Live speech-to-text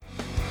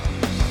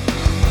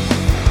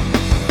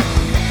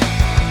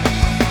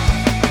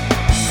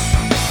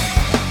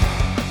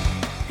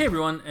Hey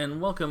everyone,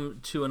 and welcome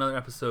to another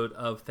episode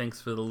of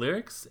Thanks for the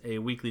Lyrics, a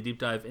weekly deep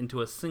dive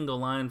into a single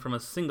line from a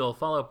single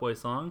Fall Out Boy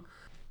song.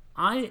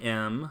 I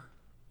am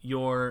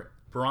your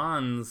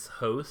bronze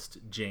host,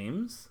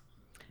 James.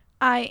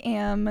 I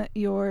am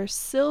your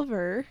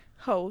silver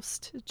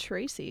host,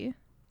 Tracy.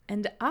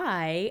 And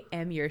I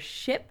am your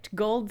shipped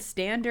gold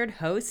standard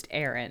host,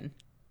 Aaron.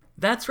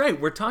 That's right,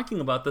 we're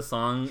talking about the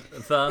song,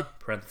 the,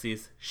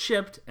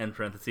 shipped,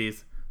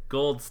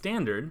 gold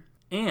standard,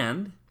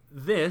 and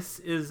this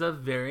is a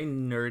very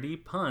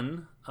nerdy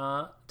pun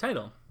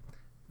title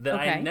that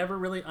I never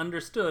really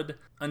understood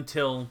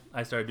until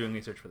I started doing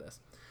research for this.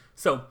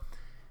 So,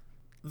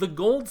 the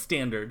gold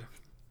standard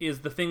is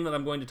the thing that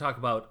I'm going to talk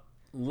about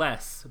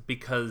less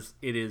because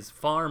it is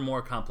far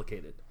more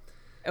complicated.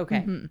 Okay.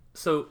 Mm-hmm.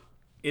 So,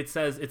 it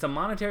says it's a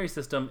monetary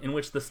system in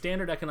which the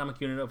standard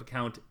economic unit of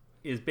account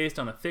is based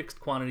on a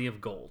fixed quantity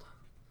of gold.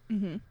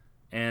 Mm-hmm.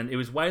 And it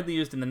was widely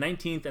used in the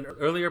 19th and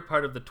earlier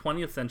part of the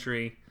 20th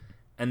century.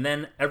 And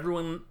then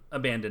everyone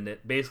abandoned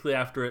it, basically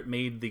after it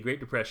made the Great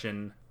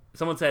Depression.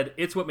 Someone said,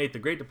 it's what made the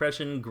Great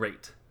Depression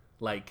great.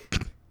 Like,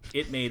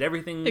 it made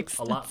everything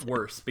a lot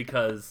worse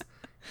because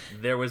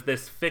there was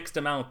this fixed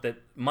amount that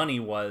money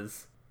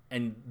was,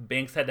 and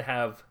banks had to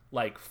have,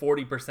 like,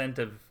 40%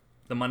 of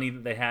the money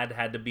that they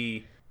had to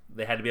be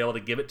able to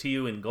give it to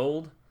you in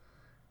gold.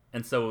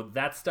 And so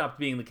that stopped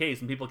being the case,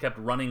 and people kept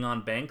running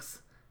on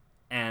banks,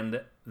 and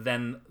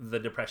then the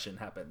Depression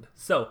happened.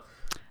 So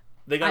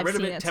they got rid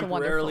of it temporarily. It's a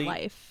Wonderful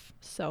Life,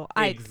 so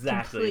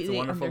Exactly. I completely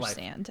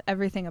understand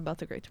everything about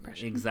the Great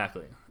Depression.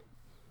 Exactly.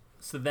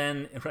 So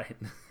then, right,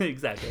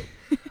 exactly.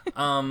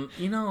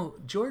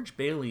 George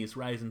Bailey's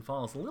rise and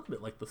fall is a little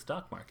bit like the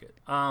stock market.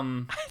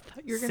 I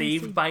thought you were gonna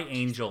Saved say by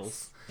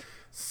Angels.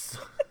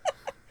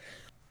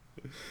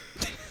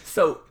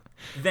 So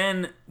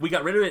then we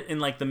got rid of it in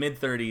like the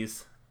mid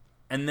 30s,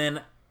 and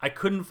then I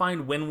couldn't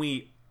find when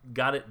we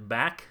got it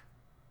back,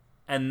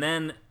 and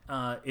then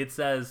it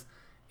says,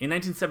 in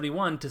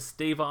 1971, to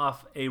stave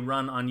off a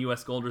run on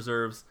U.S. gold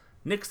reserves,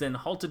 Nixon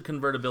halted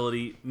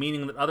convertibility,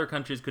 meaning that other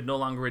countries could no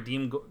longer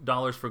redeem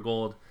dollars for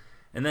gold.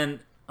 And then,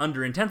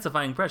 under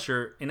intensifying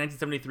pressure, in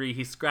 1973,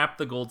 he scrapped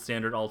the gold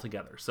standard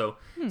altogether. So,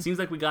 it seems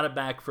like we got it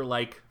back for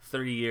like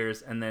 30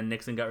 years, and then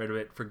Nixon got rid of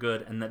it for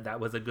good, and that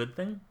was a good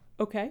thing.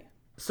 Okay.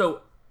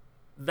 So,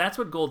 that's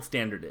what gold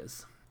standard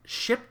is.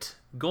 Shipped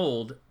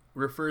gold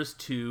refers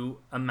to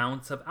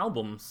amounts of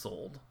albums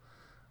sold.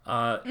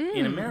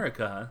 In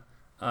America,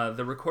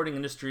 the Recording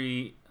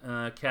Industry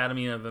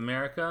Academy of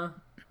America,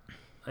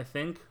 I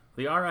think.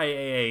 The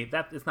RIAA,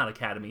 it's not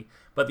Academy,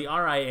 but the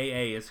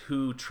RIAA is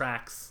who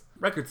tracks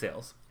record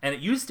sales. And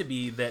it used to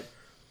be that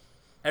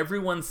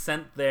everyone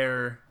sent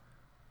their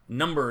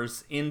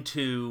numbers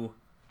into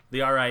the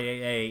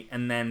RIAA,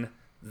 and then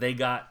they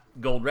got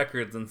gold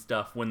records and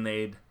stuff when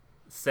they'd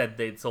said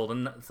they'd sold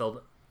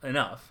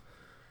enough.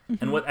 Mm-hmm.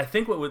 And what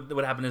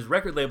would happen is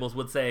record labels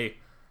would say,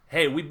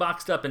 hey, we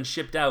boxed up and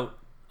shipped out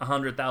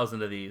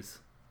 100,000 of these.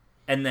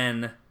 And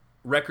then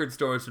record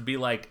stores would be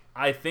like,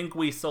 I think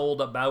we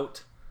sold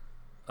about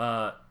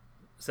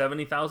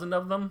 70,000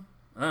 of them,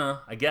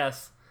 I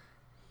guess.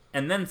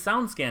 And then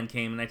SoundScan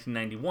came in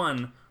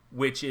 1991,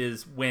 which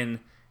is when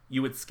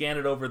you would scan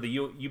it over the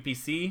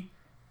UPC,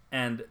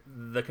 and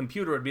the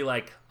computer would be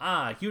like,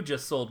 you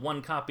just sold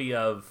one copy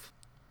of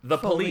The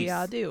Police.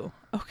 Folie à Deux.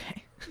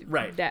 Okay.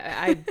 Right.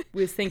 I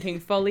was thinking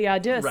Folie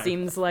à Deux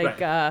seems like,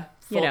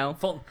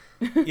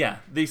 yeah,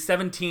 the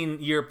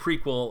 17-year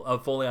prequel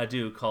of Folie à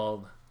Deux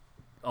called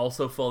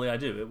also Folie à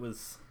Deux. It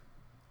was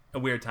a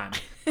weird time.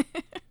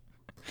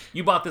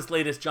 You bought this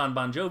latest John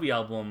Bon Jovi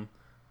album,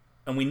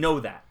 and we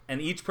know that.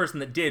 And each person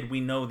that did, we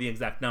know the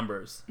exact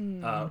numbers,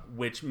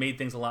 which made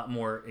things a lot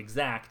more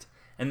exact.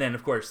 And then,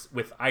 of course,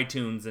 with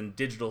iTunes and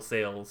digital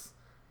sales,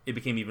 it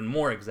became even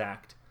more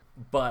exact.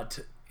 But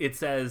it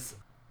says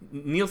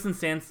Nielsen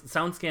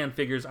SoundScan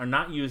figures are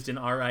not used in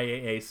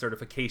RIAA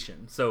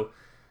certification. So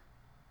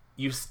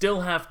you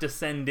still have to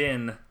send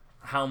in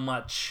how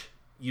much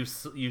you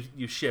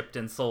shipped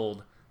and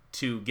sold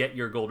to get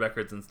your gold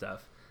records and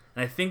stuff.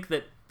 And I think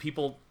that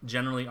people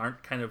generally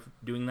aren't kind of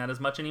doing that as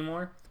much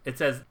anymore. It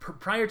says,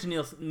 prior to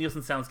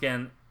Nielsen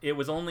SoundScan, it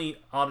was only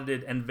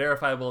audited and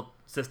verifiable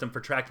system for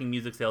tracking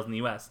music sales in the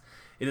U.S.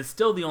 It is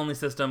still the only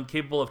system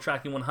capable of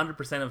tracking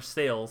 100% of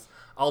sales,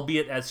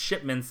 albeit as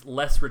shipments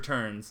less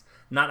returns,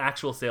 not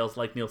actual sales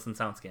like Nielsen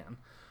SoundScan.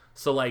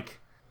 So, like,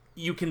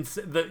 you can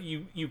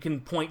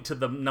point to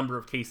the number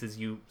of cases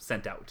you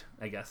sent out,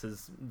 I guess,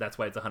 that's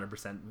why it's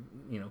 100%,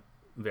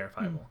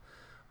 verifiable.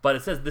 But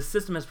it says this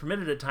system has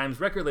permitted at times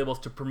record labels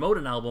to promote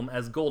an album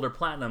as gold or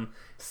platinum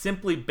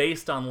simply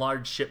based on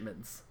large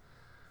shipments.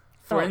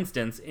 For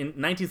instance, in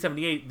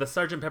 1978, the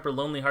Sgt. Pepper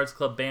Lonely Hearts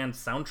Club Band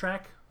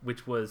soundtrack,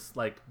 which was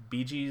like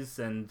Bee Gees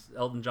and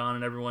Elton John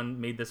and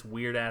everyone made this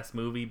weird-ass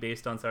movie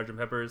based on Sgt.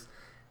 Pepper's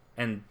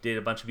and did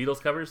a bunch of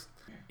Beatles covers.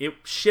 It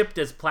shipped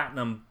as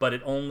platinum, but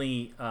it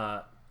only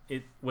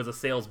it was a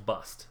sales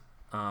bust.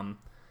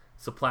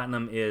 So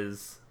platinum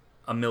is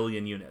 1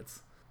 million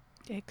units.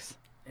 Yikes.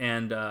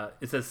 And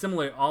it says,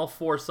 similarly, all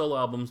 4 solo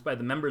albums by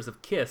the members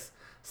of KISS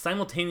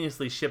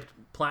simultaneously shipped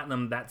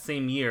platinum that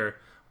same year,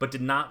 but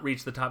did not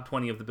reach the top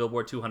 20 of the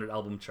Billboard 200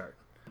 album chart.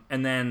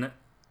 And then,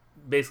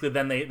 basically,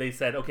 they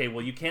said, okay,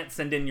 well, you can't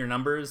send in your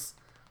numbers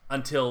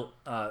until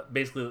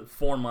basically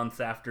 4 months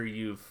after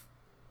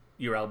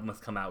your album has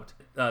come out.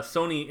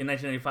 Sony in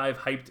 1995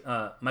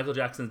 hyped Michael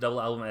Jackson's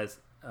double album as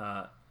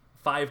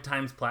 5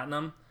 times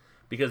platinum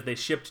because they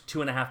shipped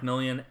 2.5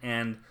 million,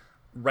 and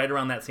right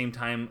around that same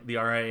time, the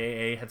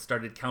RIAA had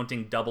started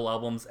counting double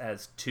albums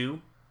as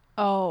 2.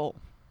 Oh.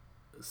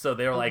 So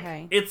they were like,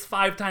 it's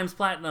 5 times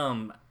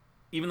platinum,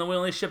 even though we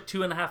only shipped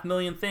 2.5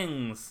 million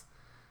things.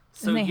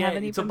 So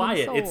so buy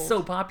it. It's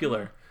so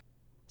popular.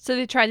 So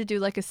they tried to do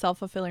like a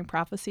self-fulfilling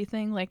prophecy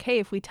thing, like, hey,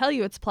 if we tell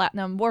you it's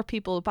platinum, more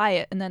people will buy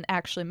it and then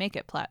actually make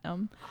it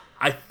platinum.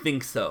 I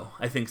think so.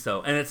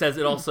 And it says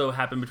it also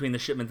happened between the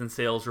shipments and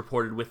sales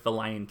reported with the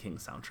Lion King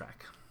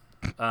soundtrack.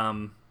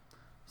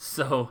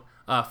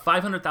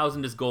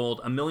 500,000 is gold,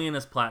 1 million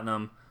is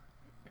platinum,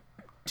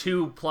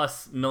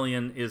 2+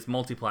 million is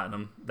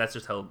multi-platinum. That's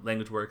just how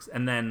language works.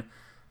 And then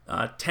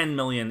 10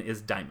 million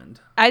is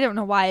diamond. I don't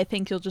know why I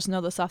think you'll just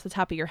know this off the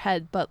top of your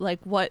head, but like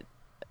what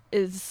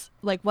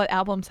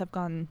albums have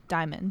gone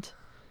diamond?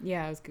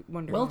 Yeah, I was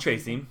wondering. Well,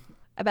 Tracy,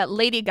 I bet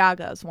Lady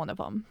Gaga is one of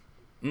them.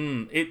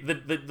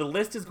 The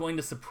list is going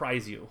to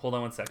surprise you. Hold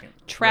on one second.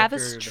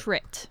 Travis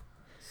Tritt.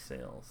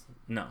 Sales.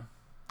 No.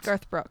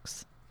 Garth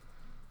Brooks.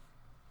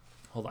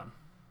 Hold on.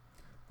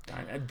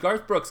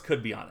 Garth Brooks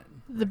could be on it.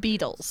 The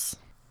Beatles.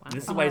 Wow.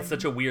 This is why it's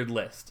such a weird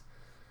list.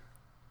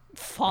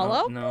 Fall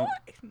Out No.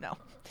 Boy? No.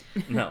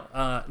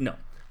 No.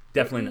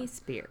 Definitely Britney not.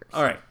 Spears.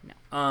 All right.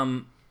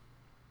 No.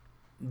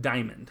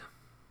 Diamond.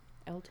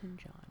 Elton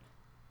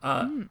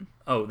John.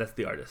 Oh, that's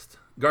the artist.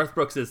 Garth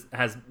Brooks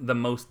has the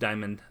most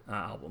diamond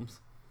albums.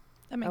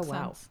 That makes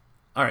sense.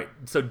 All right.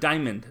 So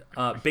Diamond,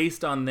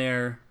 based on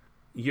their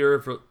I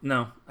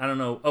don't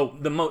know. Oh,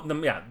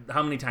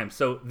 how many times?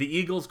 So the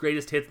Eagles'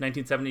 greatest hits,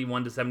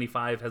 1971 to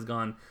 75, has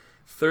gone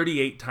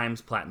 38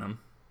 times platinum.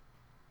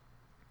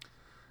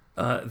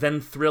 Then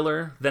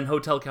Thriller, then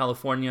Hotel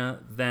California,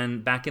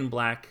 then Back in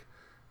Black,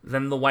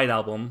 then the White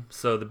Album.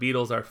 So the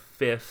Beatles are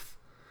 5th.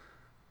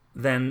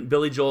 Then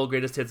Billy Joel,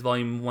 Greatest Hits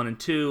Volume 1 and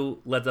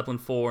 2, Led Zeppelin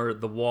 4,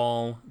 The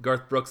Wall,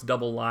 Garth Brooks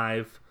Double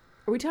Live.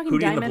 Are we talking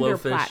Hootie diamond or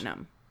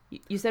platinum?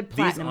 You said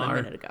platinum a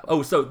minute ago.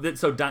 Oh, so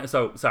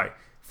sorry.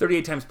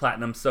 38 times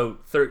platinum, so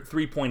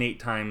 3.8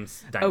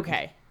 times diamond.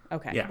 Okay.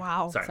 Yeah.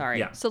 Wow. Sorry.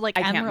 Yeah. So like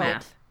I Emerald. can't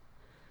math.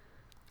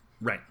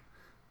 Right.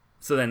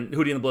 So then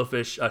Hootie and the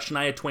Blowfish,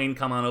 Shania Twain,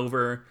 Come On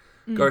Over,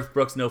 Garth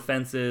Brooks, No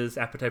Fences,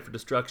 Appetite for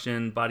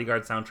Destruction,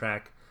 Bodyguard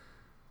soundtrack.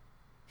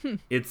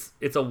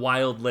 It's a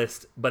wild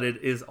list, but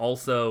it is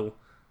also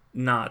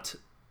not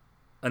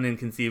an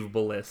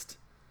inconceivable list.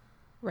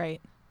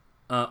 Right.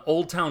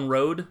 Old Town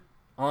Road,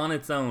 on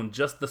its own,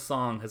 just the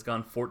song has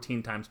gone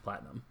 14 times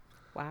platinum.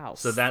 Wow.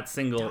 So that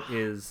single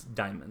is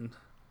diamond.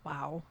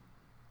 Wow.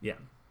 Yeah.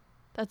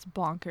 That's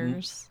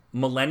bonkers.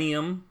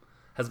 Millennium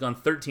has gone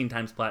 13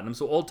 times platinum.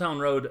 So Old Town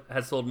Road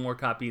has sold more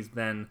copies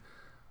than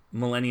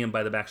Millennium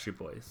by the Backstreet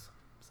Boys.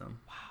 So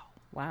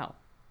Wow.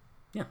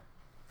 Yeah.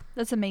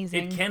 That's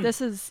amazing.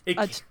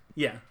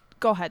 Yeah.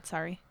 Go ahead,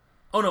 sorry.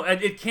 Oh no,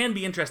 it can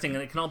be interesting,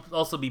 and it can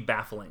also be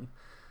baffling.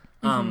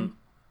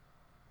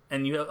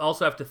 And you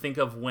also have to think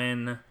of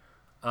when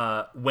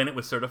it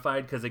was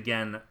certified, because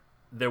again,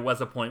 there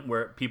was a point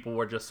where people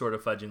were just sort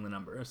of fudging the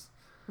numbers,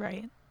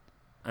 right?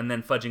 And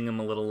then fudging them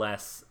a little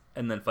less,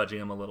 and then fudging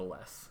them a little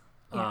less.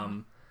 Yeah.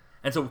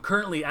 And so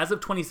currently, as of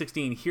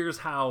 2016, here's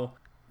how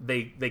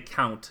they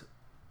count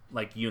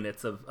like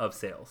units of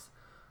sales.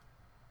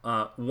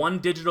 1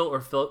 digital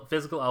or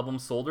physical album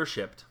sold or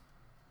shipped.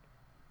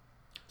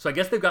 So I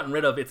guess they've gotten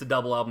rid of it's a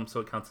double album, so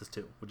it counts as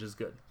 2, which is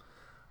good.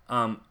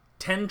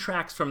 10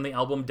 tracks from the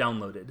album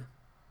downloaded,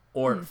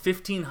 or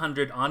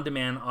 1,500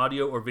 on-demand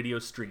audio or video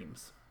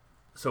streams.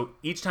 So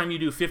each time you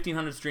do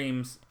 1,500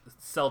 streams,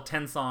 sell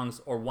 10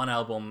 songs or 1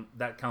 album,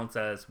 that counts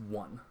as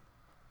 1.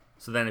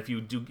 So then if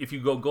you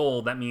go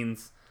gold, that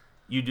means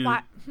you do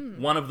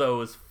one of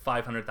those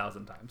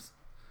 500,000 times.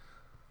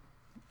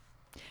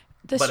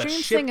 The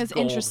streams thing is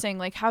interesting.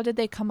 Like, how did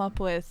they come up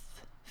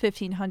with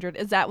 1,500?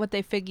 Is that what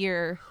they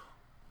figure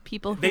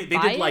people who they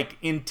buy did it? like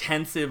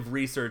intensive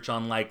research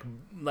on like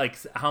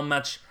how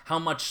much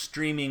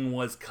streaming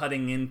was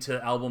cutting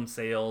into album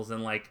sales,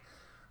 and like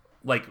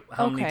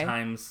how many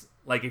times,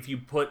 like if you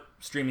put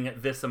streaming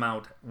at this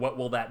amount, what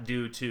will that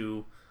do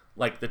to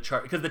like the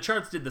chart? Because the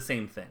charts did the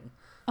same thing.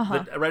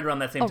 Right around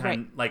that same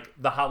time, like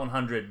the Hot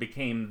 100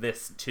 became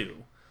this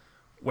too,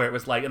 where it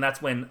was like, and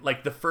that's when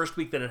like the first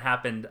week that it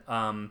happened,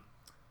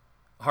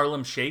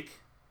 Harlem Shake,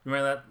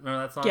 remember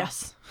that song?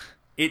 Yes.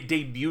 It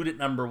debuted at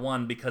number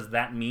 1 because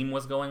that meme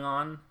was going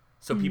on,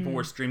 so people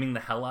were streaming the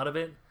hell out of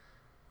it.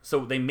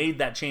 So they made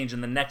that change,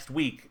 and the next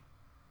week,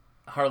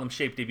 Harlem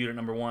Shake debuted at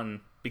number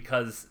 1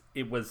 because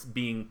it was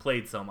being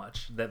played so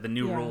much that the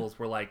new rules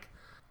were like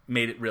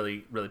made it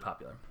really, really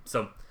popular.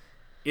 So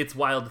it's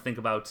wild to think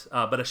about.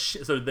 But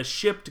so the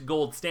shipped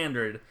gold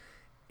standard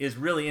is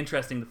really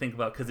interesting to think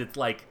about because it's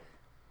like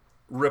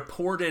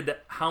reported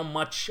how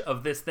much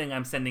of this thing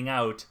I'm sending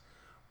out,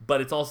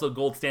 but it's also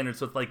gold standard,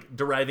 so it's like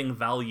deriving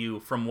value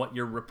from what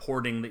you're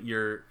reporting that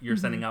you're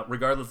sending out,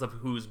 regardless of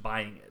who's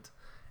buying it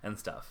and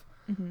stuff.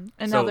 And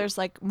now there's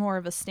like more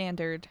of a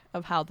standard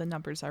of how the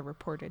numbers are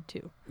reported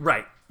too.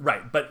 Right.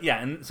 But yeah,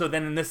 and so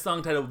then in this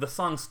song title, the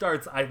song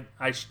starts. I'm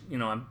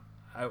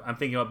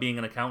thinking about being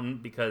an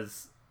accountant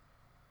because,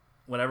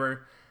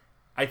 whatever.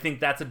 I think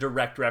that's a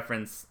direct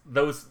reference.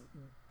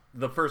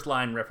 The first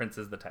line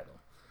references the title,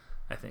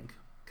 I think,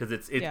 because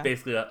it's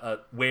basically a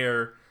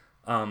where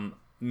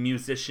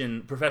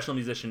professional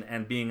musician,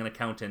 and being an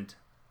accountant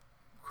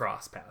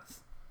cross paths.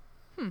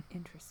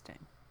 Interesting.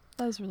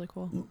 That was really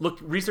cool. Look,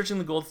 researching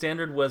the gold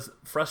standard was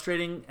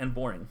frustrating and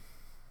boring.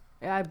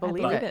 Yeah, I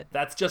believe believe it. it.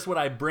 That's just what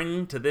I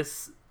bring to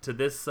this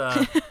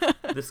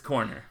this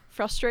corner.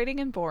 Frustrating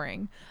and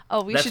boring.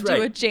 Oh, we That's should do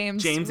right. a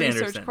James Research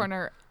Anderson.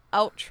 Corner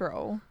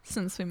outro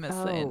since we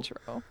missed the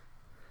intro.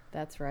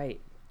 That's right.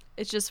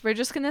 We're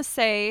just gonna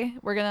say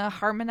we're gonna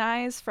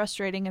harmonize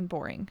frustrating and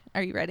boring.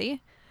 Are you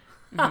ready?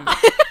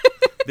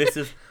 This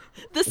is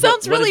This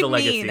sounds what is really the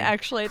mean, legacy?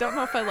 actually. I don't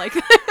know if I like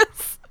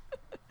this.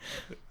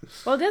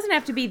 Well, it doesn't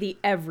have to be the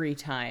every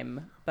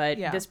time, but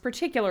Yeah. this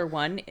particular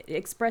one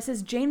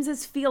expresses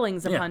James's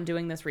feelings Yeah. upon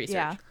doing this research.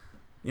 Yeah.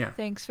 yeah.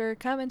 Thanks for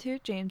coming to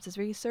James's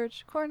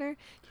Research Corner.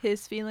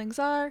 His feelings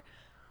are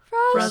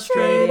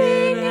Frustrating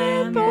frustrating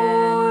and and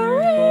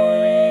boring.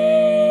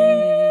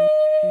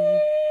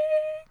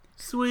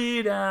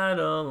 Sweet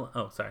Adel.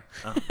 Oh, sorry.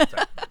 Sorry.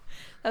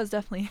 That was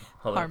definitely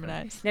Hold on.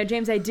 harmonized. Now,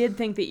 James, I did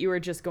think that you were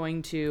just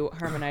going to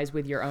harmonize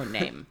with your own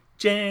name.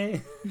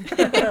 Jane.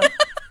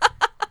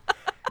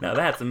 Now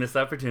that's a missed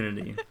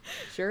opportunity.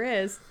 Sure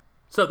is.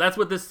 So that's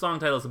what this song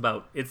title is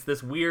about. It's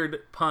this weird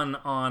pun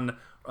on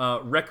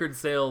record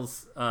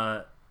sales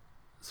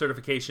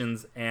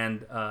certifications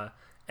and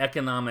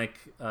economic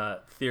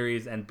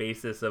theories and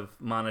basis of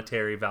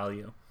monetary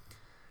value.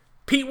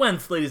 Pete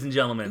Wentz, ladies and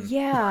gentlemen.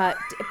 Yeah,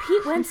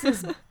 Pete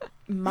Wentz's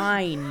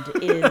mind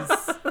is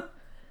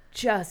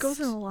just Goes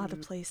in a lot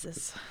of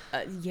places.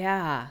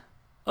 yeah.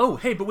 Oh,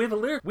 hey, but we have a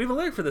lyric. We have a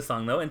lyric for this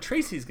song though, and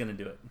Tracy's gonna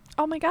do it.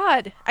 Oh my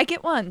god, I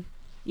get one.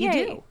 You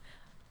Yay. do.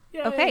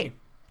 Yay. Okay.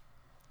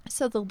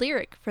 So the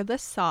lyric for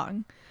this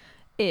song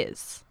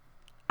is,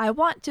 I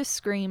want to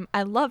scream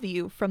I love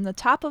you from the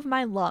top of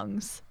my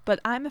lungs, but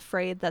I'm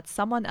afraid that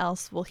someone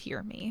else will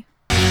hear me.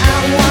 I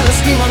wanna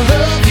scream I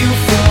love you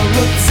from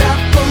the top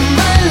of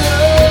my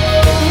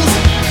lungs,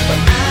 but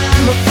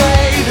I'm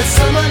afraid that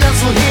someone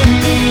else will hear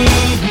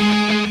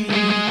me.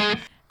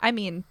 I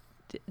mean,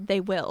 they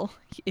will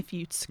if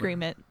you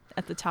scream it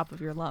at the top of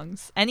your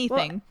lungs.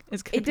 Anything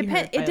is going It to be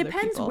heard by It other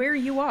depends people. where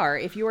you are.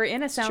 If you are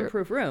in a true.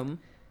 soundproof room,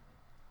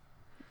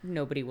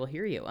 nobody will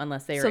hear you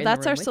unless they are So in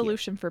that's the room our with you.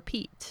 solution for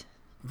Pete.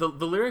 The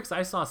lyrics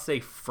I saw say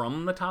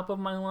 "from the top of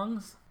my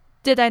lungs."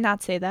 Did I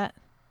not say that?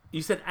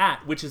 You said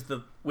 "at," which is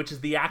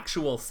the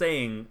actual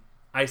saying.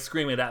 I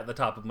scream it at the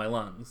top of my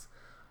lungs.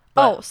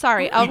 Oh,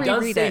 sorry. I'll he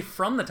does reread say it.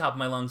 "from the top of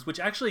my lungs," which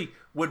actually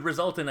would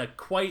result in a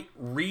quite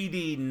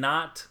reedy,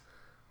 not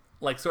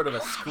like sort of a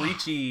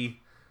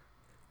screechy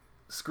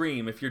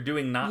scream if you're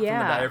doing not from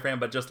Yeah. the diaphragm,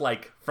 but just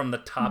like from the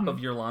top of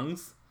your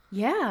lungs.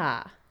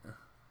 Yeah.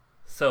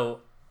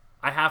 So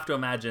I have to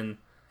imagine,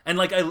 and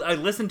like I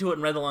listened to it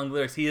and read along the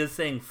lyrics. He is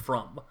saying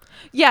 "from."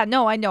 Yeah,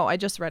 no, I know. I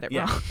just read it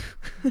Yeah.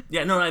 wrong.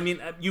 Yeah, no, I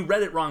mean you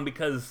read it wrong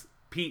because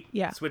Pete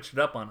Yeah. switched it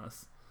up on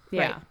us.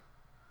 Yeah. Right.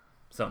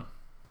 So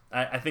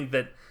I think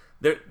that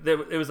there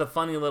it was a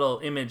funny little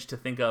image to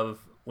think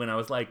of when I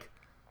was like,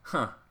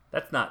 huh,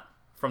 that's not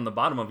from the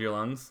bottom of your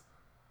lungs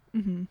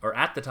or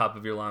at the top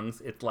of your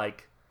lungs. It's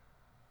like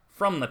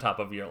from the top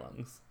of your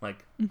lungs.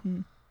 Like,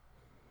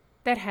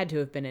 That had to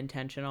have been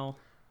intentional.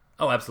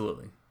 oh,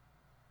 absolutely.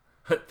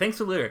 Thanks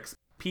for lyrics.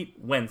 Pete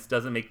Wentz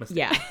doesn't make mistakes.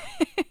 Yeah.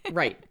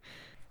 Right.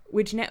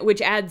 Which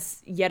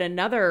adds yet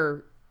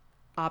another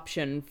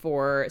option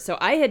for. So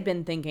I had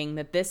been thinking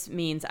that this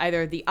means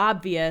either the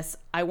obvious,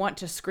 I want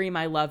to scream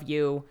I love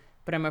you,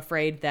 but I'm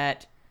afraid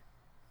that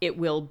it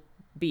will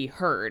be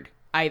heard.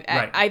 Right.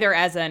 Either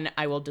as an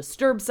I will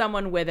disturb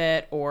someone with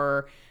it,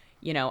 or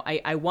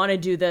I want to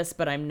do this,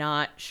 but I'm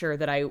not sure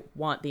that I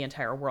want the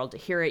entire world to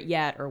hear it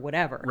yet, or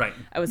whatever. Right.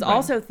 I was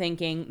also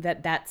thinking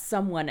that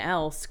someone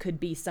else could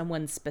be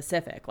someone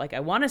specific. Like,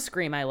 I want to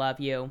scream I love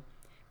you,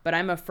 but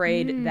I'm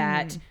afraid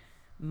that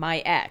my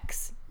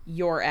ex,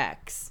 your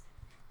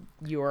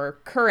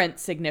current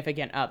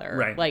significant other,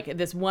 Right. like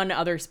this one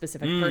other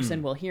specific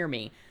person will hear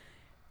me.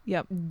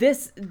 Yep.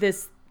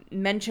 This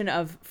mention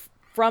of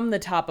from the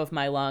top of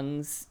my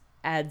lungs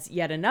adds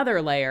yet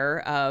another layer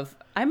of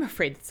I'm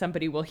afraid that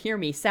somebody will hear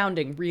me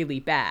sounding really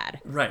bad.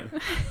 Right.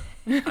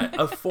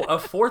 A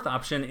fourth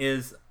option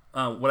is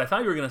what I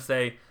thought you were going to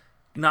say,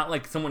 not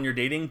like someone you're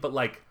dating, but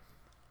like,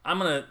 I'm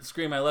going to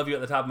scream I love you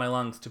at the top of my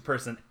lungs to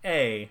person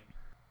A,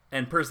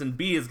 and person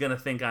B is going to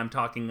think I'm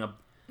talking,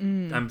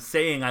 I'm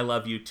saying I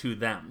love you to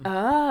them.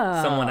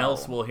 Oh. Someone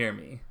else will hear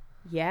me.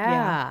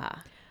 Yeah.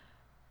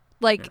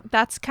 Like, Yeah.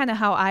 that's kind of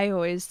how I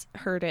always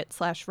heard it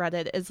 / read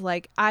it, is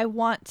like, I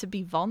want to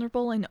be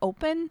vulnerable and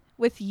open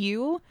with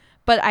you,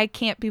 but I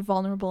can't be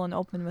vulnerable and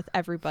open with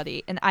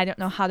everybody. And I don't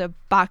know how to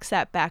box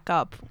that back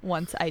up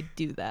once I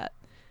do that.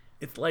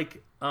 It's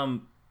like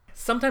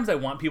sometimes I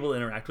want people to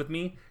interact with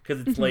me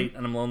because it's late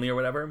and I'm lonely or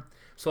whatever.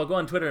 So I'll go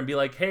on Twitter and be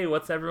like, hey,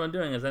 what's everyone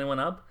doing? Is anyone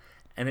up?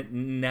 And it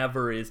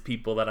never is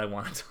people that I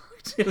want to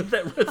talk to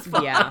that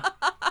respond. Yeah.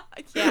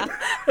 Yeah.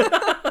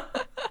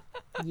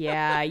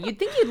 Yeah. You'd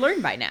think you'd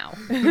learn by now.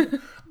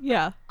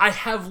 Yeah. I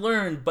have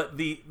learned, but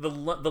the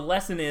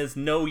lesson is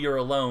know you're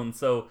alone.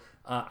 So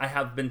I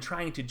have been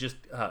trying to just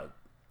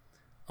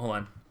hold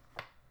on.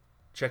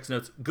 Checks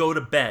notes. Go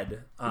to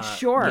bed.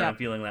 Sure. When Yeah. I'm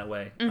feeling that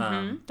way.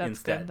 That's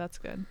instead. good. That's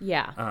good.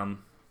 Yeah.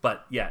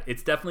 But yeah,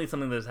 it's definitely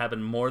something that has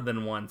happened more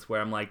than once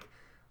where I'm like,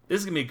 this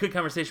is gonna be a good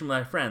conversation with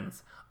my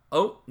friends.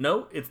 Oh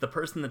no, it's the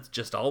person that's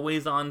just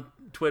always on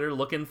Twitter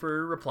looking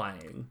for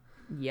replying.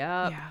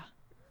 Yep. Yeah.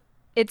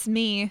 It's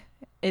me.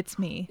 It's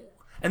me.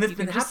 And it's You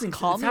been can just happening.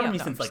 call It's me happened to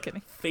me out. No, since I'm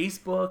like just kidding.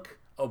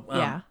 Facebook.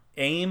 Yeah.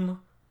 AIM.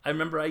 I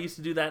remember I used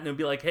to do that, and it'd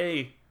be like,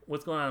 "Hey,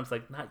 what's going on?" It's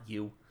like, not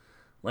you.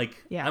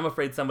 Like, Yeah. I'm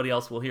afraid somebody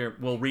else will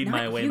read my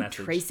Not away you,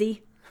 message.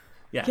 Tracy.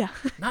 Yeah. Yeah.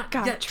 Not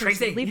God, yeah,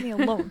 Tracy, leave me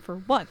alone for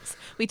once.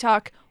 We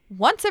talk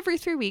once every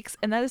 3 weeks,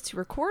 and that is to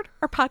record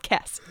our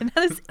podcast. And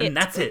that is it. And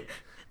that's it.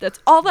 That's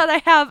all that I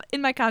have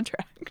in my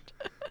contract.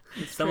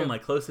 Some of my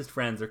closest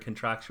friends are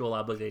contractual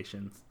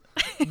obligations.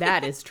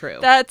 That is true.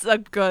 That's a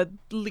good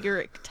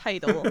lyric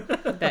title.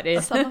 That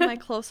is. Some of my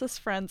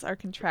closest friends are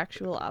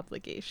contractual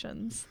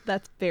obligations.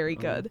 That's very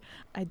good.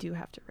 I do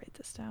have to write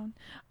this down.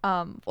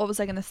 What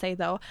was I going to say,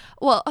 though?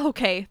 Well,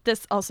 okay,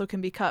 this also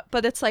can be cut,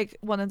 but it's like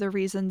one of the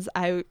reasons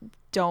I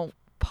don't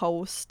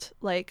post,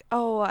 like,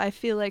 oh, I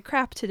feel like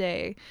crap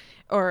today,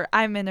 or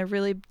I'm in a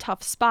really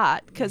tough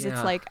spot, because it's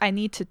Yeah. like I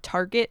need to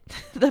target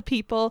the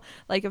people.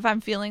 Like, if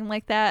I'm feeling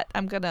like that,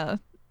 I'm going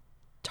to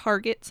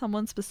target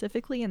someone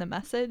specifically in a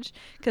message,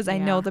 because I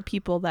know Yeah. the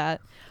people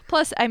that,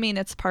 plus I mean,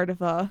 it's part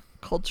of a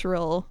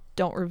cultural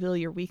don't reveal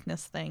your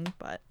weakness thing,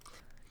 but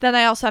then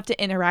I also have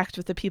to interact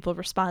with the people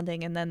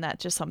responding, and then that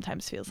just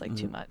sometimes feels like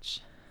too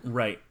much,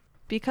 Right.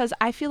 because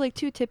I feel like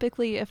too,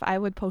 typically if I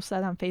would post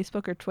that on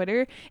Facebook or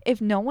Twitter,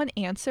 if no one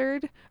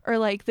answered, or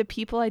like the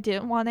people I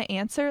didn't want to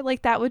answer,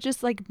 like that would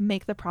just like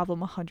make the problem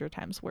 100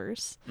 times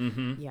worse.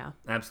 Yeah.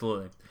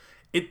 Absolutely.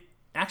 It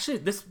actually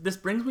this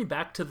brings me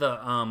back to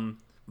the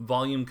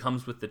volume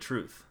comes with the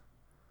truth.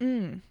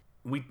 One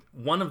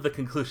of the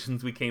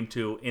conclusions we came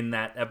to in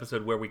that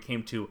episode, where we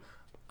came to,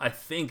 I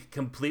think,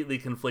 completely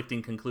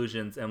conflicting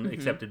conclusions and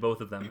accepted both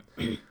of them.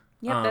 Yep,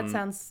 that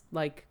sounds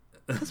like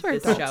Because we're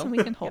This adults show. and we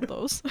can hold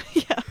those.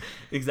 Yeah.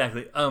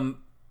 Exactly.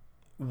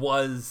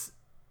 Was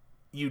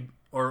you,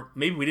 or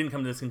maybe we didn't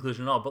come to this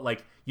conclusion at all, but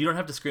like, you don't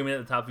have to scream it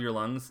at the top of your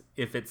lungs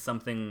if it's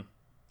something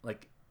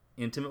like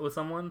intimate with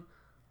someone.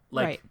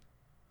 Like, Right.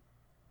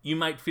 you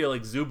might feel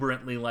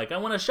exuberantly like, I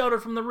want to shout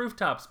it from the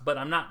rooftops, but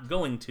I'm not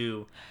going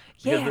to,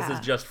 because this Yeah. is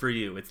just for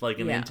you. It's like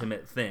an Yeah.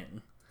 intimate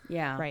thing.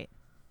 yeah. Right.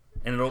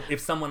 And if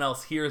someone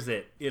else hears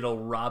it, it'll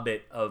rob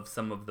it of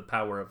some of the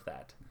power of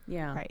that.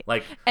 Yeah. Right.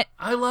 Like, And-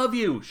 I love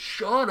you,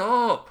 shut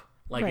up.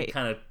 Like, Right. it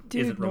kind of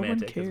Dude, isn't no one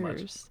romantic as much.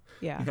 cares.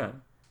 Yeah. Yeah.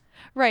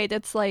 Right.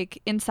 It's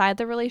like inside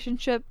the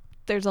relationship,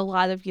 there's a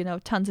lot of,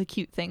 tons of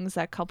cute things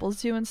that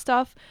couples do and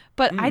stuff.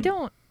 But I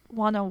don't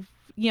want to,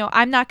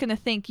 I'm not going to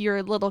think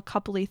your little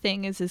coupley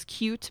thing is as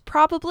cute,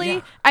 probably.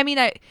 Yeah. I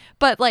mean,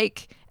 but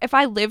like if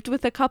I lived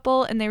with a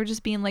couple and they were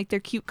just being like their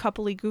cute,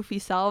 coupley, goofy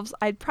selves,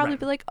 I'd probably Right.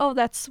 be like, oh,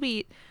 that's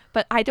sweet.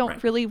 But I don't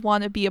Right. really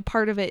want to be a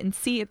part of it and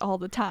see it all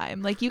the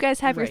time. Like, you guys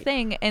have your Right.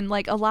 thing, and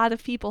like a lot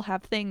of people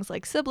have things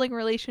like sibling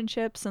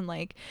relationships, and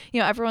like,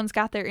 everyone's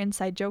got their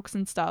inside jokes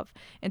and stuff.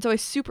 It's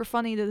always super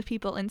funny to the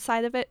people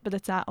inside of it, but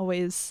it's not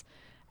always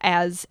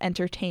as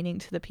entertaining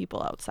to the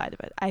people outside of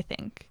it, I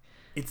think.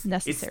 It's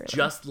Necessarily. It's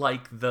just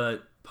like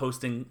the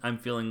posting, I'm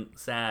feeling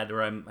sad,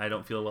 or I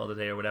don't feel well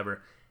today, or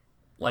whatever.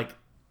 Like,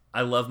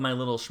 I love my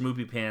little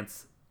schmoopy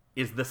pants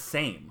is the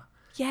same.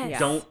 Yes. Yeah.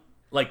 Don't,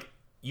 like,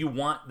 you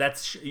want,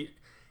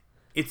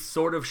 it's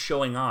sort of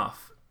showing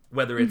off,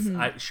 whether it's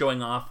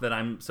showing off that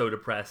I'm so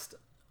depressed,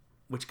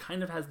 which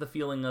kind of has the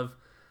feeling of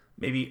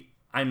maybe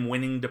I'm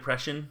winning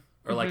depression,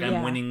 or like I'm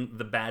Yeah. winning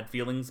the bad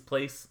feelings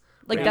place.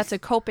 Like, Right. that's a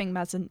coping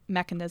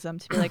mechanism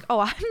to be like,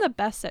 oh, I'm the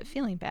best at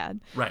feeling bad.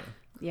 Right.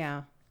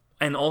 Yeah.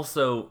 And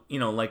also,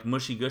 like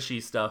mushy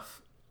gushy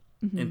stuff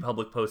in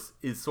public posts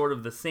is sort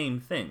of the same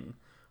thing,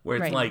 where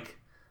it's Right. like,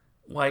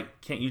 why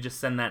can't you just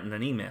send that in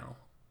an email,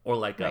 or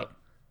like Right. a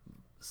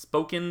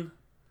spoken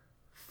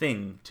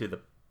thing to the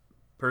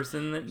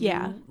person that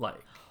Yeah. you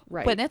like?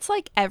 Right. When it's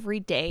like every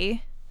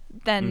day,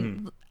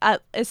 then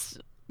it's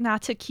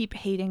not to keep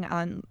hating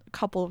on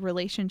couple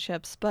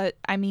relationships, but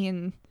I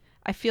mean,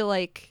 I feel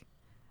like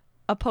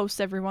a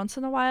post every once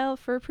in a while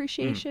for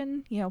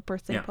appreciation,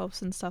 birthday Yeah.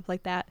 posts and stuff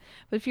like that.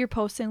 But if you're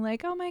posting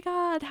like, oh my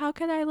God, how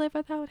could I live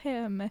without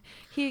him?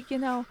 He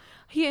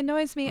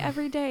annoys me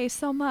every day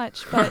so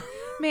much, but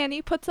man,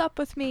 he puts up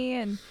with me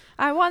and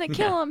I want to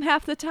kill him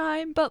half the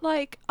time, but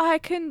like, I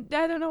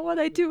don't know what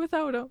I'd do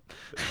without him.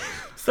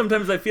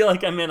 Sometimes I feel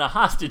like I'm in a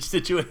hostage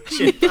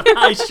situation.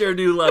 I sure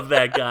do love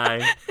that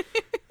guy.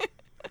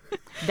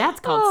 That's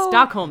called Oh.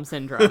 Stockholm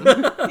Syndrome.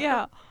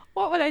 Yeah.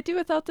 What would I do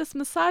without this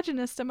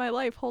misogynist in my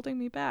life holding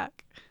me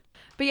back?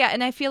 But yeah,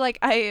 and I feel like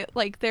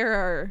there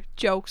are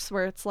jokes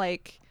where it's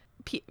like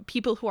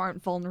people who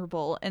aren't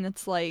vulnerable, and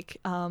it's like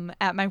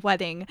at my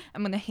wedding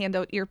I'm gonna hand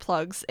out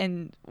earplugs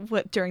and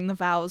during the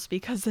vows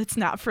because it's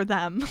not for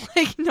them.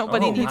 Like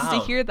nobody Oh, needs to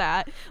wow. hear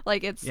that.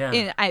 Like it's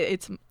Yeah.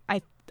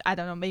 I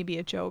don't know, maybe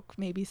a joke,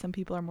 maybe some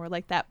people are more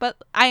like that, but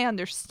I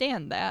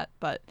understand that.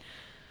 But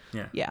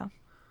yeah,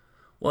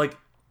 Well, like,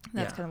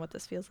 that's kind of what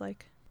this feels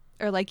like.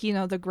 Or like,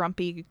 the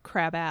grumpy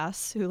crab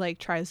ass who like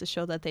tries to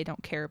show that they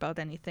don't care about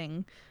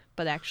anything,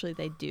 but actually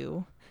they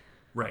do.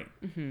 right.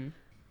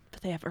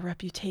 But they have a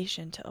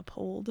reputation to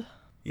uphold.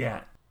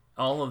 Yeah.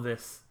 All of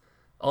this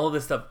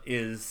stuff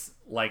is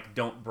like,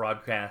 don't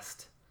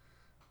broadcast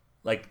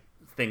like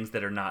things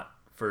that are not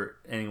for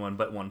anyone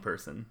but one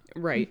person,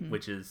 Right.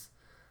 which is,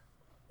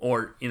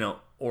 or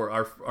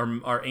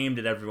are aimed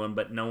at everyone,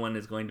 but no one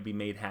is going to be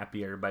made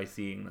happier by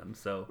seeing them.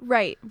 So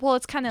Right. Well,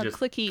 it's kind of Just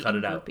clicky cut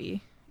and it out.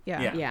 groupy. Yeah.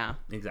 yeah, Yeah.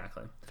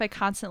 exactly. If I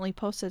constantly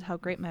posted how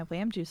great my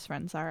Wham Juice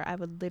friends are, I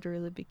would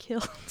literally be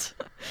killed.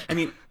 I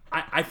mean,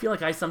 I feel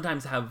like I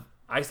sometimes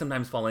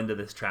fall into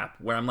this trap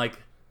where I'm like,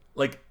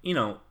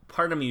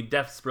 part of me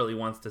desperately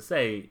wants to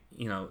say,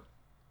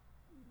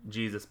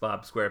 Jesus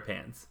Bob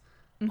SquarePants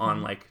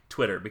on like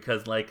Twitter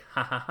because like,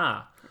 ha ha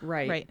ha.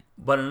 Right. Right.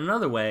 But in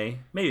another way,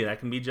 maybe that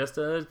can be just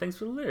a thanks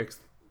for the lyrics,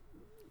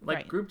 like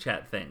Right. group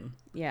chat thing,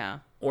 Yeah.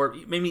 or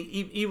maybe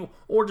even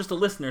or just a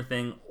listener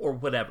thing or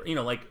whatever.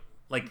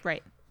 Like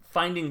Right.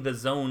 finding the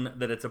zone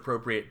that it's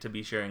appropriate to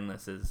be sharing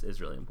this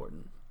is really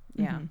important.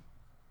 Yeah.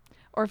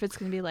 Or if it's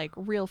going to be like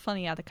real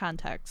funny out of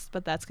context,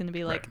 but that's going to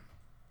be like,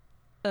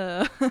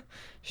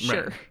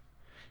 sure. Right.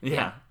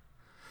 Yeah.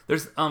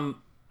 There's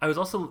I was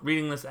also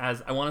reading this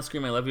as I want to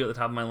scream I love you at the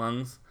top of my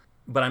lungs,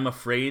 but I'm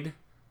afraid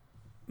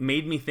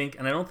made me think,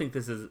 and I don't think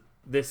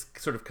this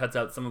sort of cuts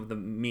out some of the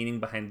meaning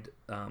behind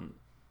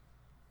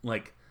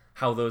like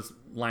how those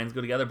lines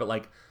go together, but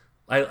like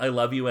I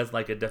love you as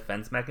like a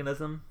defense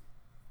mechanism,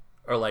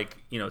 or like,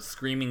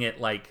 screaming it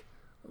like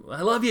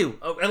I love you.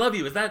 Oh, I love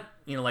you. Is that,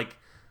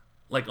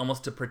 like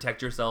almost to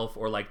protect yourself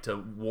or like to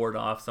ward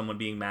off someone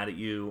being mad at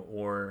you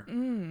or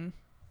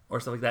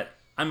stuff like that.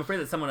 I'm afraid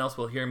that someone else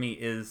will hear me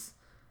is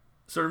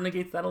sort of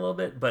negates that a little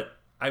bit, but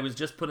I was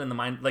just put in the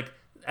mind, like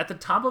at the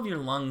top of your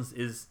lungs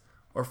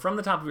or from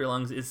the top of your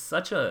lungs is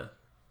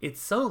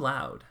it's so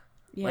loud.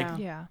 Yeah. Like,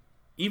 Yeah.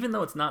 even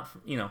though it's not,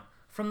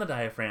 from the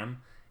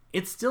diaphragm,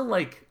 it's still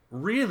like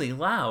really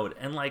loud.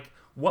 And like,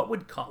 what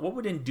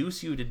would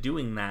induce you to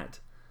doing that?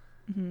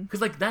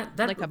 Because like that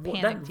Like a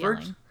panic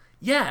feeling.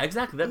 Yeah,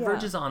 exactly. That Yeah.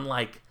 verges on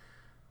like,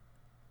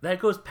 that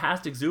goes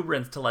past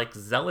exuberance to like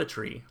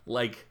zealotry,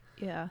 like,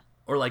 Yeah.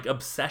 or like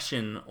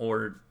obsession,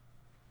 or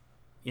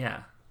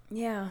yeah,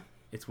 Yeah.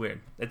 it's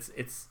weird. It's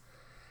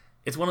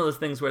one of those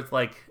things where it's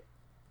like,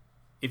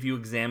 if you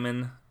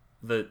examine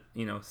the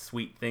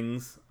sweet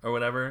things or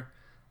whatever,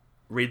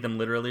 read them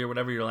literally or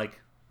whatever, you're like,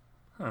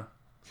 huh.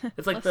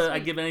 It's like That's I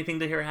sweet. give anything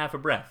to hear half a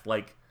breath.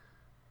 Like,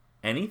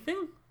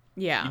 anything?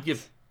 Yeah. You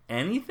give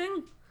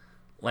anything?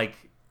 Like,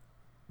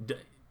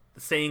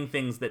 saying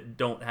things that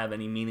don't have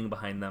any meaning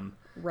behind them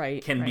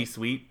Right. can be Right.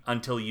 sweet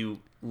until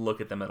you look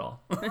at them at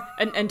all.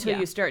 Until Yeah.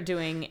 you start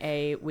doing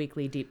a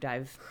weekly deep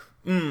dive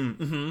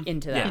Mm-hmm.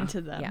 into Yeah. them.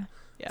 Into them. Yeah.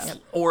 Yeah.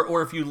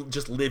 Or if you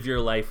just live your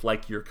life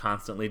like you're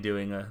constantly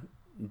doing a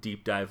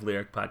deep dive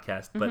lyric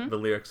podcast, but the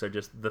lyrics are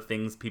just the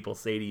things people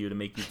say to you to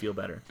make you feel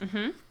better.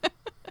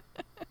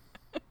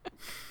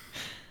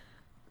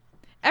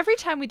 Every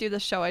time we do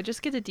this show, I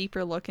just get a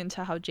deeper look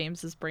into how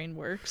James's brain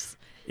works.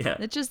 Yeah.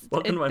 It just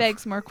Welcome to it my-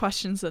 begs more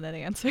questions than it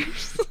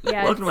answers.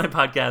 Yeah. Welcome to my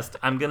podcast,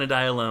 I'm Gonna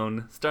Die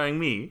Alone, starring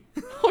me.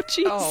 Oh,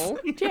 jeez. Oh,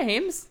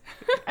 James.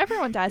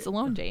 Everyone dies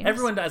alone, James.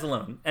 Everyone dies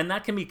alone, and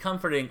that can be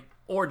comforting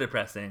or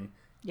depressing.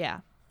 Yeah.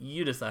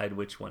 You decide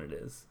which one it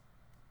is.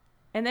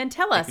 And then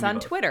tell us can be on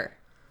both. Twitter.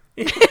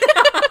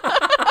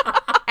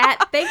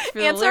 At Thanks for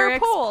the Answer our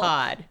Lyrics poll.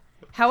 Pod.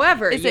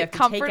 However, Is you it have to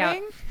take out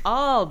comforting?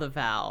 all the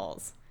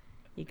vowels.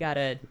 You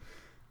gotta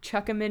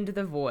chuck them into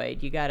the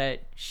void. You gotta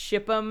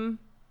ship them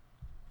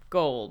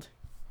gold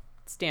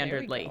There we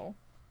standardly. go.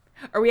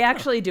 Are we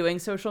actually doing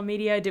social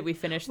media? Did we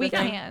finish the We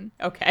thing? can.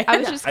 Okay. I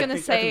was Yeah, just I gonna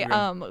think say,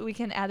 we're we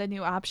can add a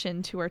new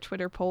option to our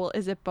Twitter poll.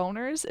 Is it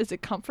boners? Is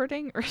it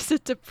comforting? Or is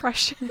it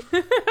depression?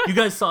 You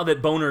guys saw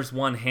that Boners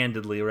won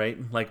handedly, right?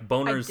 Like,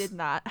 Boners... I did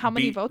not. How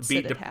many beat- votes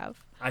beat did it dep-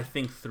 have? I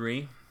think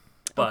 3.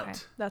 But Okay,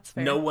 that's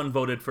fair. no one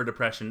voted for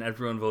depression.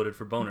 Everyone voted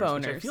for boners,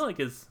 which I Boners. feel like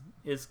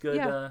is good.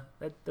 Yeah.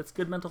 That's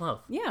good mental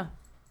health. Yeah.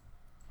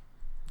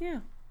 Yeah.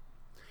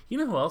 You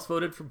know who else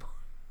voted for?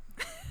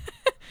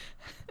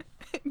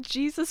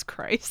 Jesus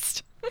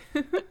Christ.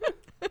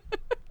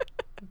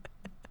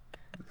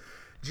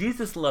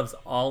 Jesus loves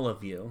all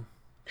of you.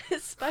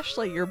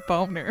 Especially your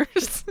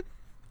boners.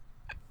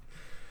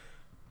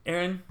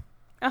 Aaron,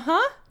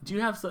 Uh-huh. do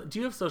you have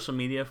social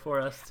media for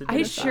us today?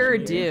 I sure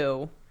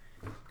do.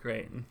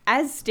 Great.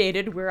 As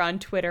stated, we're on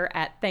Twitter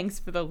at Thanks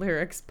for the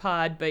Lyrics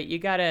Pod, but you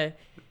gotta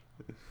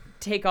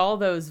take all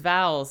those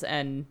vowels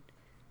and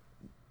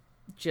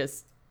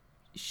just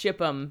ship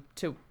them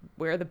to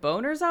where the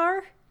boners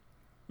are,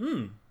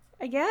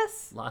 I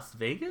guess. Las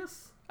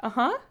Vegas?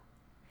 Uh-huh.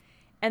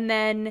 And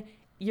then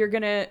you're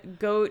gonna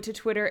go to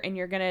Twitter and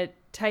you're gonna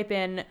type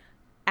in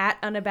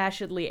at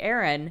unabashedly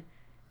Aaron,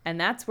 and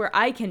that's where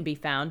I can be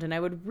found. And I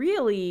would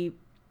really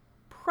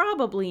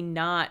probably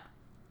not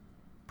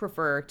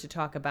prefer to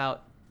talk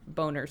about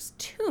boners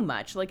too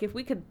much. Like, if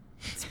we could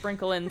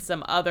sprinkle in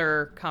some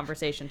other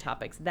conversation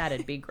topics,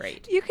 that'd be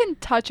great. You can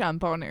touch on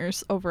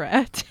boners over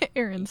at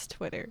Aaron's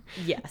Twitter.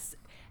 Yes. Just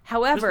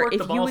However, work if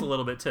the you balls would... a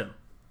little bit too.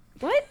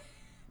 What?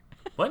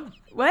 What?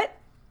 What?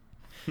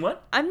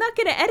 What? I'm not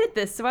going to edit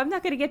this, so I'm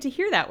not going to get to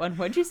hear that one.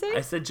 What'd you say?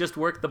 I said just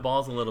work the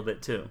balls a little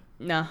bit too.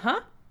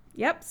 Uh-huh.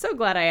 Yep. So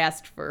glad I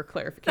asked for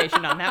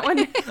clarification on that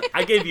one.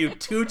 I gave you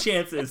 2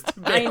 chances to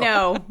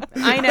bail.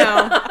 I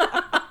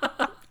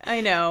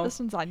know. This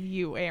one's on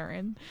you,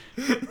 Aaron.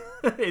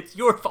 It's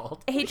your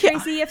fault. Hey,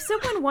 Tracy, if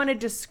someone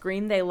wanted to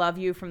scream they love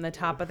you from the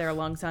top of their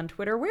lungs on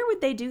Twitter, where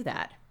would they do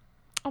that?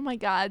 Oh my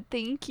god,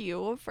 thank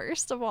you,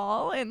 first of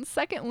all. And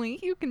secondly,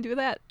 you can do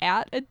that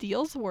at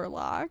Adil's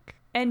Warlock.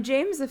 And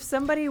James, if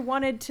somebody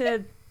wanted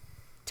to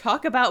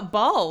talk about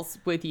balls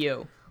with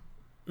you,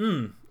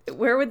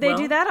 where would they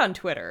do Well- that on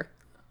Twitter?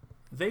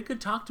 They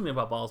could talk to me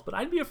about balls, but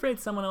I'd be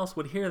afraid someone else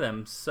would hear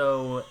them,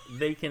 so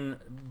they can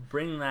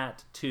bring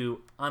that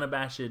to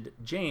Unabashed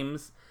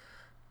James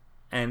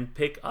and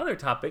pick other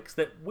topics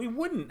that we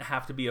wouldn't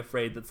have to be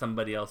afraid that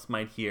somebody else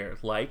might hear,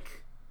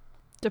 like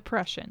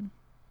Depression.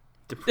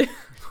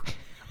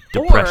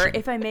 Or,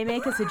 if I may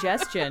make a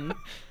suggestion,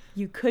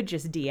 you could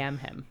just DM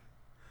him.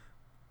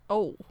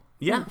 Oh.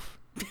 Yeah.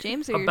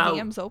 James, are About-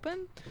 your DMs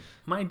open?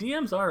 My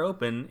DMs are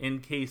open in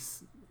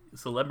case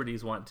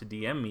celebrities want to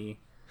DM me.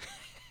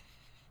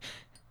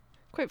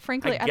 Quite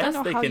frankly, I guess don't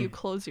know they how can- you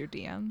close your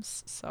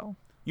DMs, so.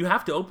 You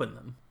have to open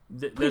them.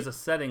 There's a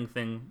setting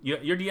thing.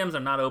 Your DMs are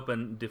not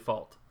open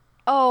default.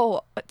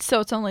 Oh, so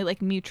it's only like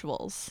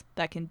mutuals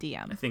that can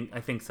DM. I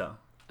think so.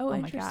 Oh, Oh my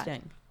God.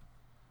 interesting.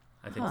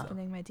 I think so.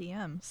 Opening my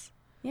DMs.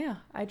 Yeah,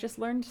 I just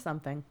learned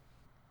something.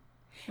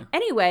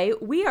 Anyway,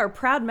 we are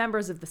proud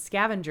members of the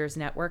Scavengers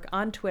Network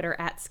on Twitter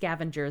at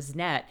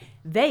ScavengersNet.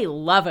 They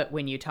love it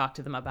when you talk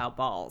to them about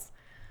balls.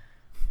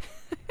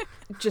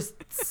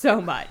 Just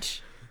so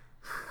much.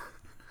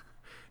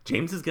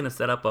 James is going to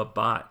set up a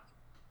bot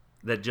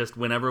that just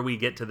whenever we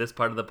get to this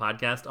part of the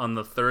podcast on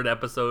the 3rd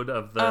episode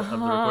of the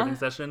recording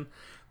session,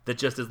 that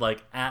just is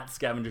like at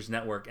Scavengers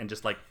Network and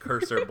just like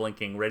cursor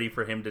blinking, ready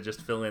for him to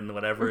just fill in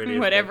whatever it is.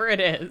 Whatever it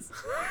is.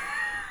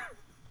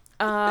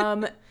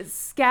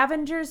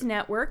 Scavengers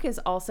Network is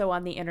also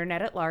on the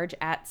internet at large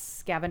at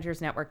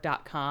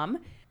scavengersnetwork.com.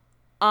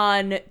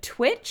 On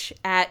Twitch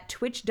at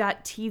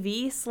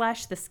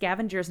twitch.tv/the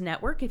Scavengers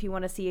Network if you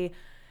want to see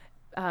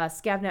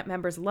ScavNet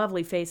members'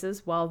 lovely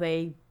faces while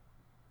they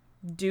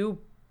do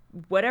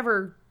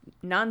whatever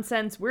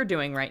nonsense we're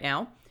doing right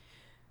now.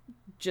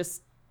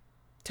 Just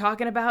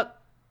talking about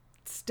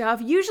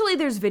stuff. Usually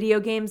there's video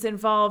games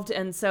involved,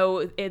 and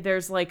so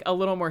there's like a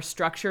little more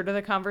structure to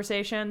the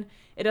conversation.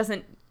 It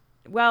doesn't,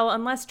 well,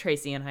 unless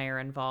Tracy and I are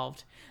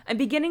involved. I'm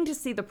beginning to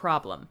see the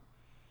problem.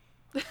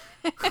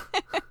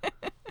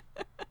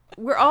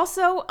 We're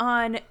also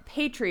on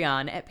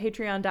Patreon at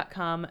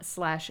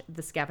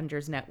patreon.com/the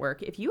Scavengers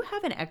Network. If you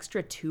have an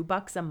extra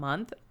 $2 a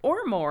month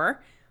or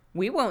more,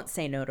 we won't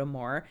say no to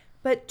more,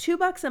 but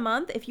 $2 a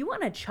month, if you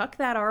want to chuck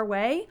that our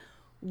way,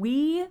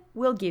 we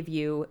will give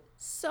you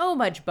so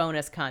much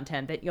bonus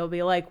content that you'll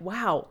be like,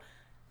 wow,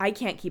 I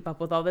can't keep up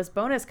with all this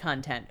bonus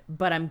content,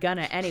 but I'm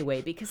gonna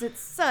anyway because it's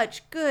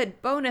such good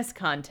bonus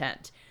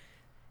content.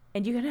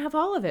 And you can have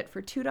all of it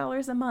for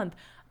 $2 a month.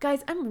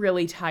 Guys, I'm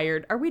really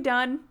tired. Are we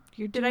done?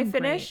 Did I doing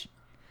finish?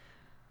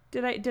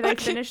 Did I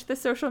finish the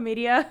social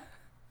media?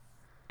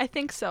 I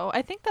think so.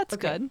 I think that's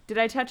Okay. good. Did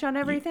I touch on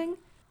everything?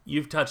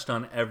 You've touched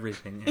on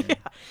everything. Aaron.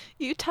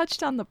 You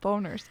touched on the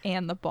boners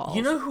and the balls.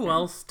 You know who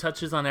else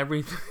touches on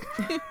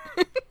everything?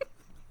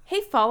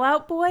 Hey,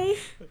 Fallout Boy.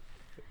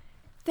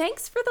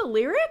 Thanks for the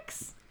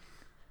lyrics.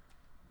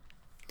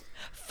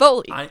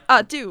 Foley, I-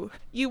 I do.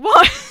 You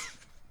want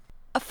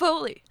a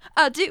Foley?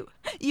 I do.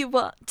 You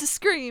want to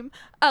scream,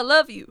 I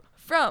love you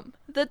from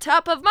the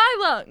top of my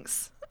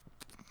lungs.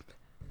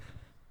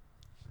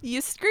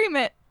 You scream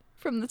it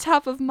from the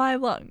top of my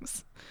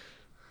lungs.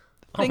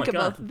 Oh Think my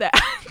about God.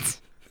 that.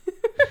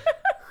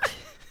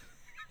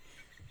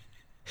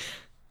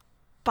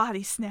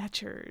 Body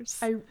snatchers.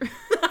 I'm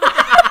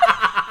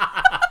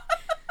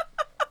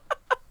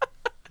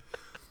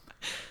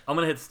going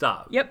to hit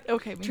stop. Yep.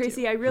 Okay, me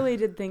Tracy, too. I really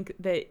did think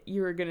that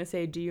you were going to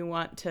say, do you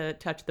want to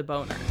touch the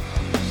boner?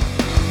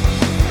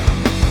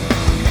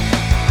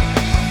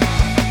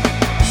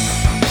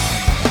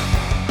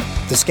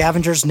 The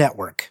Scavengers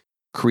Network.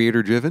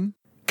 Creator-driven.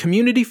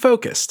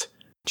 Community-focused.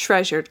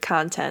 Treasured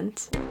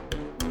content.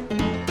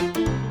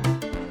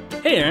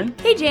 Hey, Aaron.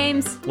 Hey,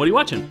 James. What are you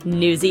watching?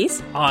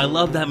 Newsies. Oh, I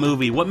love that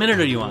movie. What minute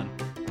are you on?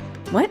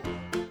 What?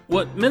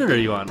 What minute are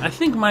you on? I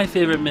think my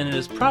favorite minute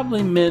is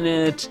probably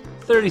minute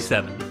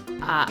 37.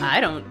 I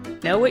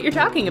don't know what you're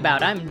talking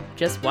about. I'm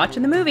just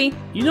watching the movie.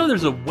 You know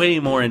there's a way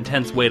more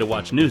intense way to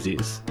watch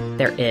Newsies.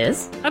 There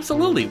is?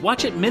 Absolutely.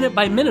 Watch it minute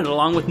by minute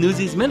along with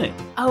Newsies Minute.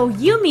 Oh,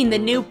 you mean the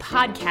new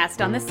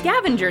podcast on the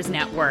Scavengers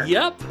Network?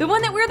 Yep. The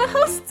one that we're the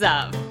hosts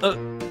of.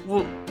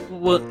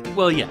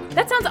 Well, yeah.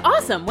 That sounds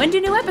awesome. When do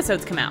new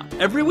episodes come out?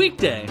 Every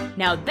weekday.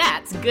 Now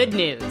that's good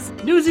news.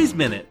 Newsies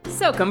Minute.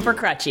 Soak 'em for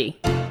Crutchy.